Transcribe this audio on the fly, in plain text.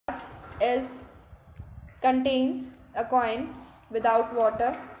is contains a coin without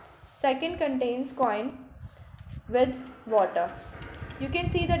water. Second contains coin with water. You can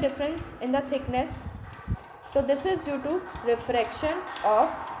see the difference in the thickness. So this is due to refraction of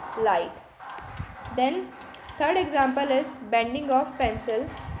light. Then third example is bending of pencil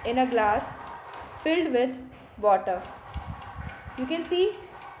in a glass filled with water. You can see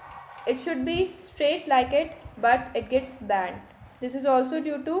it should be straight like it, but it gets bent. This is also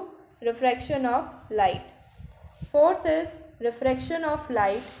due to refraction of light. Fourth is refraction of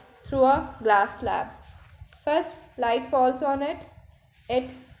light through a glass slab. First, light falls on it. It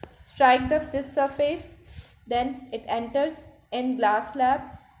strikes this surface. Then it enters in glass slab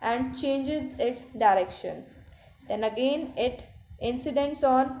and changes its direction. Then again it incidents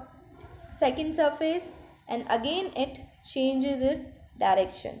on second surface and again it changes its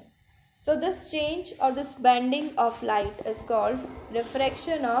direction. So this change or this bending of light is called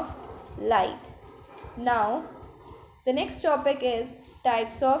refraction of light. Now the next topic is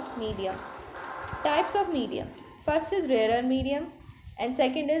types of medium. Types of medium. First is rarer medium and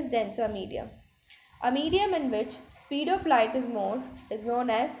second is denser medium. A medium in which speed of light is more is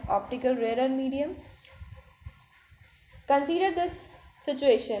known as optical rarer medium. Consider this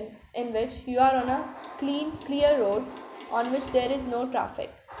situation in which you are on a clear road on which there is no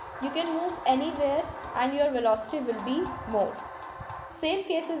traffic. You can move anywhere and your velocity will be more. Same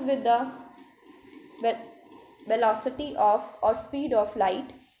cases with the velocity of or speed of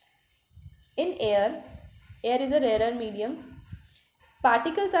light. In air is a rarer medium.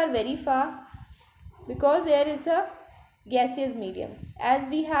 Particles are very far because air is a gaseous medium. As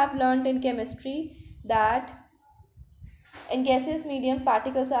we have learned in chemistry that in gaseous medium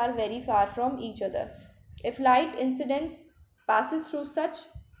particles are very far from each other. If light incidence passes through such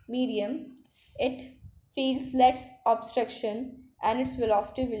medium, it feels less obstruction and its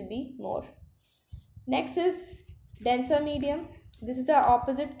velocity will be more. Next is denser medium. This is the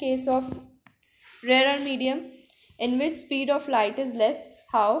opposite case of rarer medium in which speed of light is less.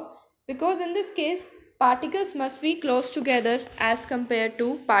 How? Because in this case particles must be close together as compared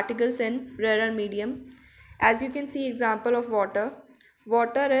to particles in rarer medium. As you can see example of water.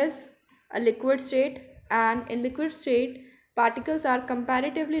 Water is a liquid state and in liquid state particles are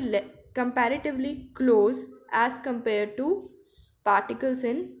comparatively close as compared to particles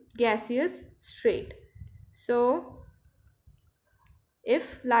in gaseous state. So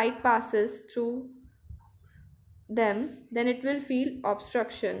if light passes through them, then it will feel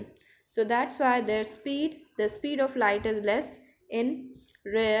obstruction. So that's why the speed of light is less in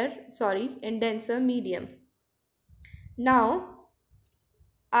denser medium. Now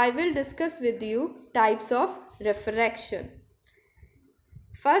I will discuss with you types of refraction.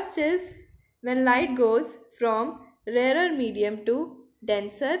 First is when light goes from rarer medium to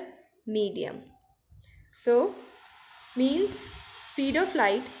denser medium. So means speed of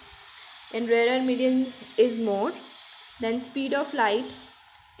light in rarer medium is more than speed of light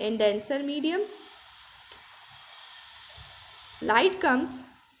in denser medium. Light comes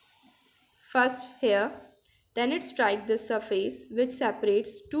first here, then it strikes this surface which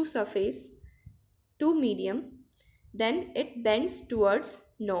separates two medium, then it bends towards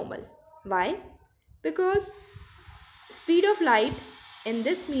normal. Why? Because speed of light in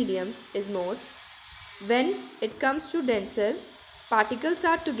this medium is more. When it comes to denser, particles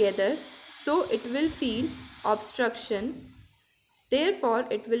are together, so it will feel obstruction. Therefore,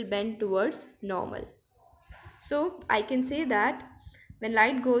 it will bend towards normal. So, I can say that when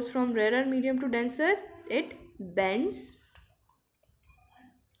light goes from rarer medium to denser, it bends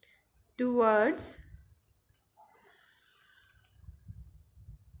towards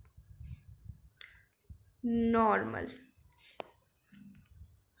normal.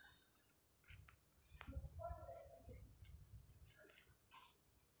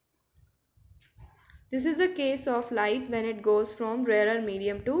 This is a case of light when it goes from rarer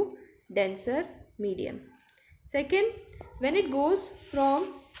medium to denser medium. Second, when it goes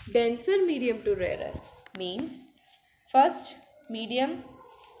from denser medium to rarer, means first medium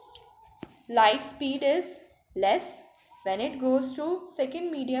light speed is less. When it goes to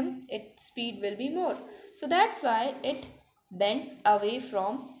second medium, its speed will be more. So that's why it bends away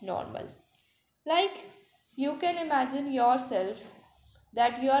from normal. Like you can imagine yourself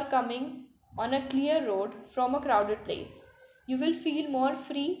that you are coming on a clear road from a crowded place. You will feel more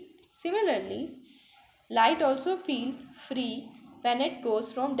free. Similarly, light also feel free when it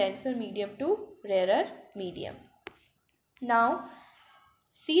goes from denser medium to rarer medium. Now,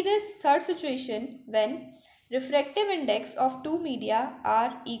 see this third situation when refractive index of two media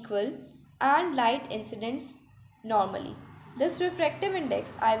are equal and light incidents normally. This refractive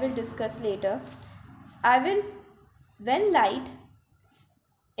index I will discuss later. When light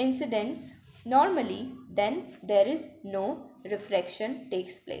incidents normally, then there is no refraction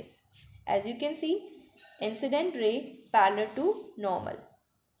takes place. As you can see, incident ray parallel to normal.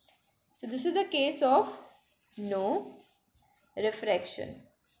 So this is a case of no refraction.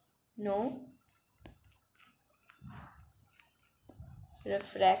 No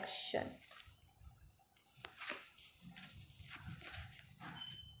refraction.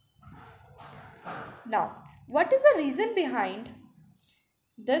 Now, what is the reason behind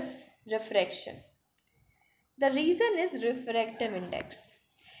this refraction? The reason is refractive index.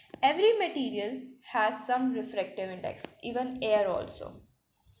 Every material has some refractive index, even air also.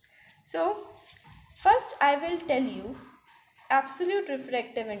 So, first I will tell you absolute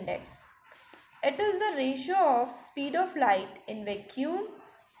refractive index. It is the ratio of speed of light in vacuum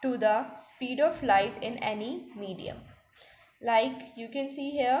to the speed of light in any medium. Like you can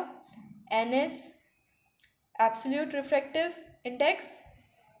see here, N is absolute refractive index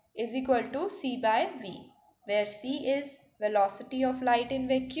is equal to C by V, where C is velocity of light in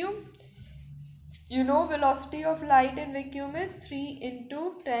vacuum. You know velocity of light in vacuum is 3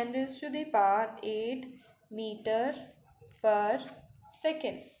 into 10 raised to the power 8 meter per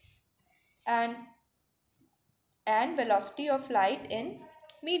second. And velocity of light in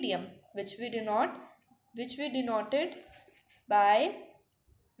medium, which we denoted by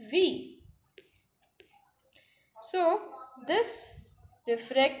V. So this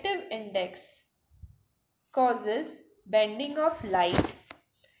refractive index causes bending of light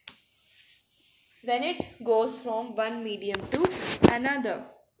when it goes from one medium to another.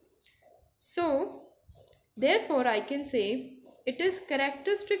 So therefore I can say it is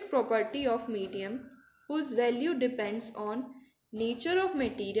characteristic property of medium whose value depends on nature of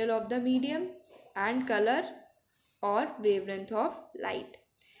material of the medium and color or wavelength of light.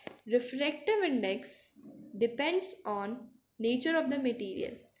 Refractive index depends on nature of the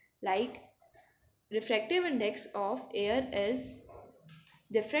material. Like refractive index of air is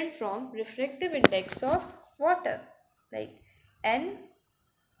different from refractive index of water. Like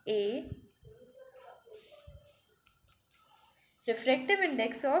Na, refractive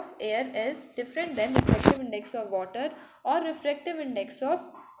index of air is different than refractive index of water or refractive index of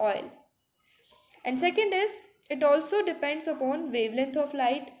oil. And second is, it also depends upon wavelength of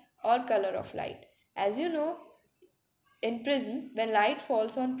light or color of light. As you know, in prism, when light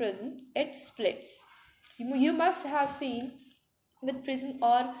falls on prism, it splits. You must have seen with prism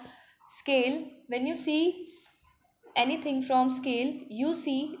or scale, when you see anything from scale, you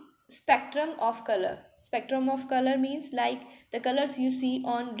see spectrum of color. Spectrum of color means like the colors you see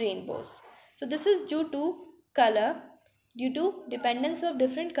on rainbows. So this is due to color, due to dependence of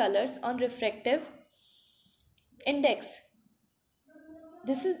different colors on refractive index.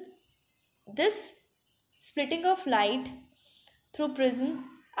 This splitting of light through prism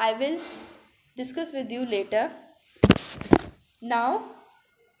I will discuss with you later. Now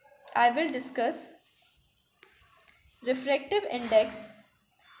I will discuss refractive index,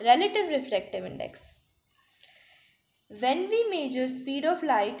 relative refractive index. When we measure speed of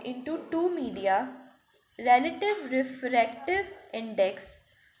light into two media, relative refractive index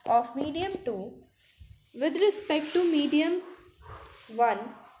of medium 2 with respect to medium 1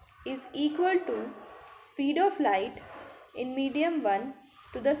 is equal to speed of light in medium 1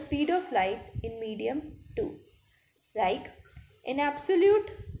 to the speed of light in medium 2. Like in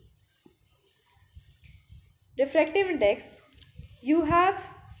absolute refractive index, you have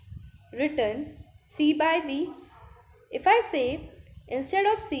written C by V. If I say instead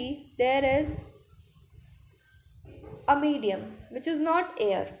of C there is a medium which is not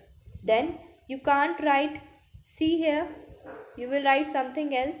air, then you can't write C here, you will write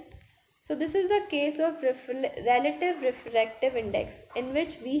something else. So this is a case of relative refractive index in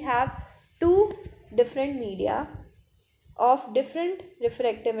which we have two different media of different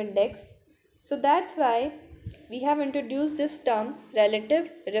refractive index. So that's why we have introduced this term relative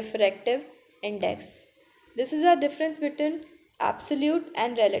refractive index. This is a difference between absolute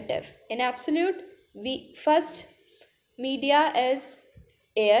and relative. In absolute, first media is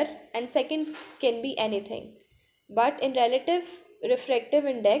air and second can be anything. But in relative refractive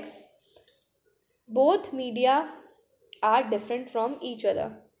index, both media are different from each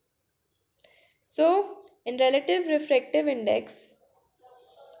other. So in relative refractive index,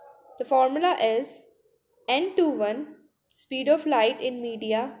 the formula is n21 speed of light in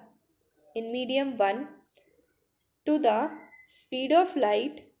medium 1 to the speed of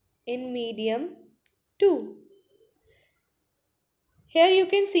light in medium 2. Here you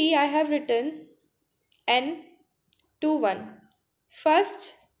can see I have written n 2, 1.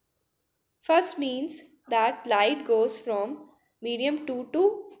 First means that light goes from medium 2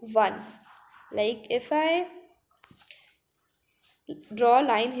 to 1. Like if I draw a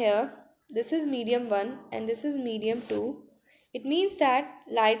line here, this is medium 1 and this is medium 2. It means that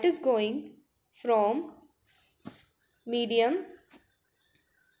light is going from medium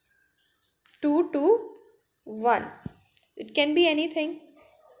 2 to 1. It can be anything.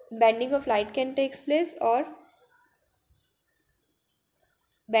 Bending of light can take place, or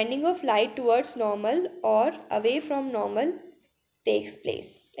bending of light towards normal or away from normal takes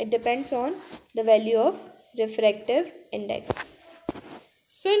place. It depends on the value of refractive index.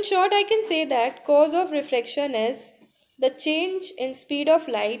 So in short, I can say that cause of refraction is the change in speed of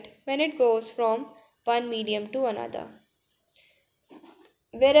light when it goes from one medium to another.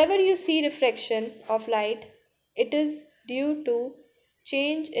 Wherever you see refraction of light, it is due to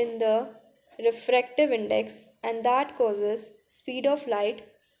change in the refractive index, and that causes speed of light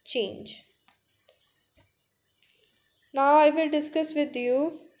change. Now I will discuss with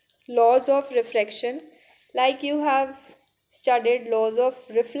you laws of refraction. Like you have studied laws of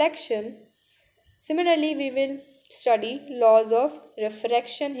reflection, similarly we will study laws of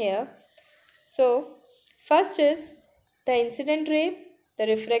refraction here. So first is the incident ray, the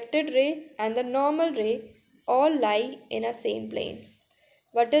refracted ray and the normal ray all lie in a same plane.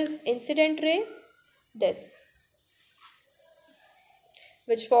 What is incident ray? This,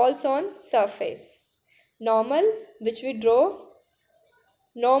 which falls on surface. Normal, which we draw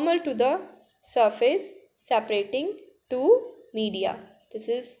normal to the surface separating two media. This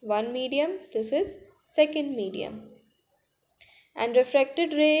is one medium, this is second medium. And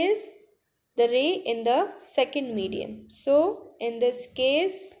refracted ray is the ray in the second medium. So in this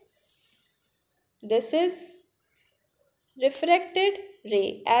case, this is refracted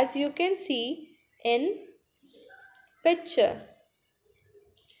ray, as you can see in picture.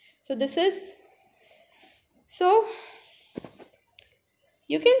 So this is, so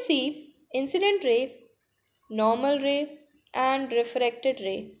you can see incident ray, normal ray and refracted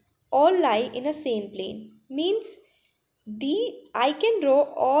ray all lie in a same plane. Means I can draw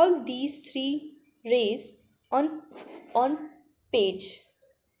all these three rays on page.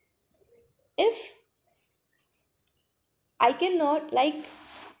 If I cannot, like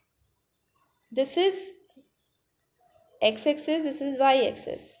this is x-axis, this is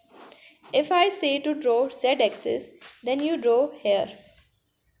y-axis. If I say to draw z-axis, then you draw here.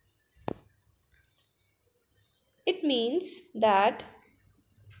 It means that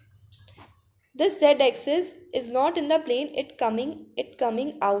this z-axis is not in the plane, it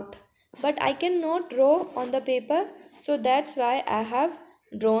coming out. But I cannot draw on the paper, so that's why I have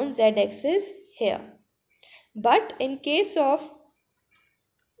drawn z-axis here. But in case of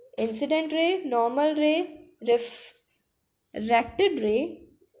incident ray, normal ray, refracted ray,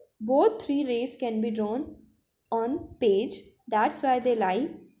 both three rays can be drawn on page. That's why they lie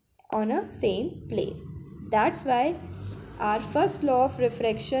on a same plane. That's why our first law of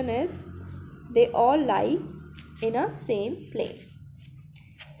refraction is they all lie in a same plane.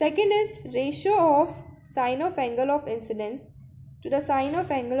 Second is ratio of sine of angle of incidence to the sine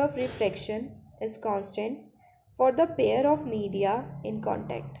of angle of refraction is constant for the pair of media in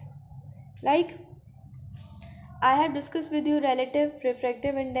contact. Like I have discussed with you relative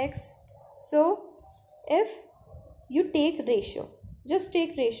refractive index. So if you take ratio, just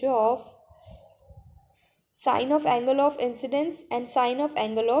take ratio of sine of angle of incidence and sine of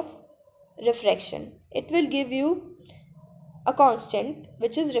angle of refraction. It will give you a constant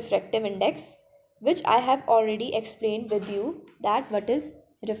which is refractive index, which I have already explained with you that what is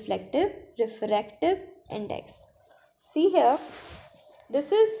refractive index. See here,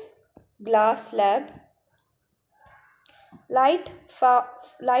 this is glass slab. Light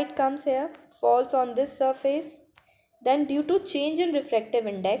comes here, falls on this surface. Then due to change in refractive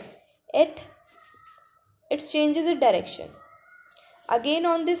index, it changes its direction. Again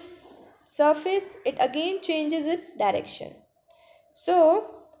on this surface, it again changes its direction.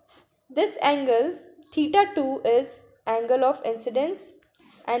 So this angle theta 2 is angle of incidence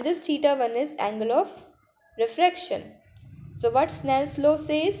and this theta 1 is angle of refraction. So what Snell's law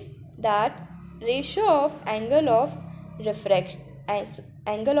says, that ratio of angle of refraction,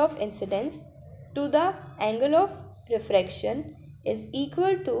 angle of incidence to the angle of refraction is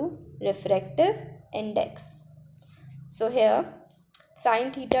equal to refractive index. So here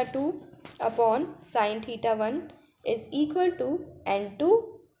sin theta 2 upon sin theta 1 is equal to n2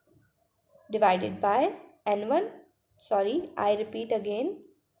 divided by n1. Sorry, I repeat again.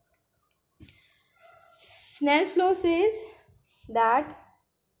 Snell's law says that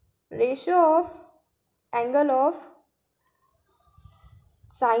ratio of angle of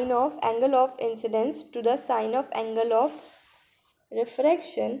sine of angle of incidence to the sine of angle of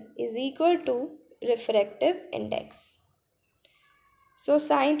refraction is equal to refractive index. So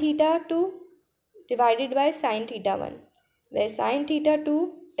sine theta 2 divided by sine theta 1, where sine theta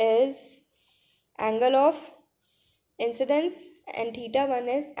 2 is angle of incidence and theta 1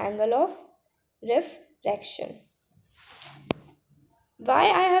 is angle of refraction. Why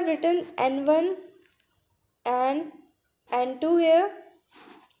I have written n1 and n2 here?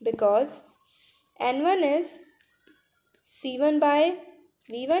 Because n1 is c1 by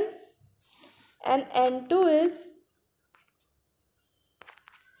v1 and n2 is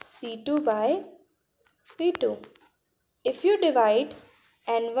c2 by v2. If you divide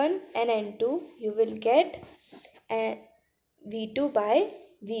n1 and n2, you will get v2 by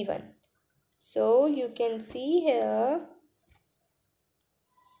v1. So you can see here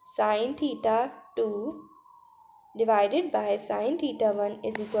sine theta 2 divided by sine theta 1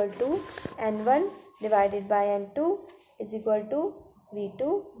 is equal to n1 divided by n2 is equal to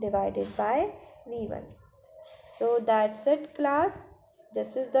v2 divided by v1. So that's it, class.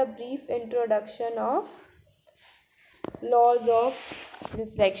 This is the brief introduction of laws of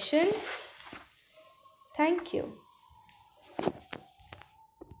refraction. Thank you.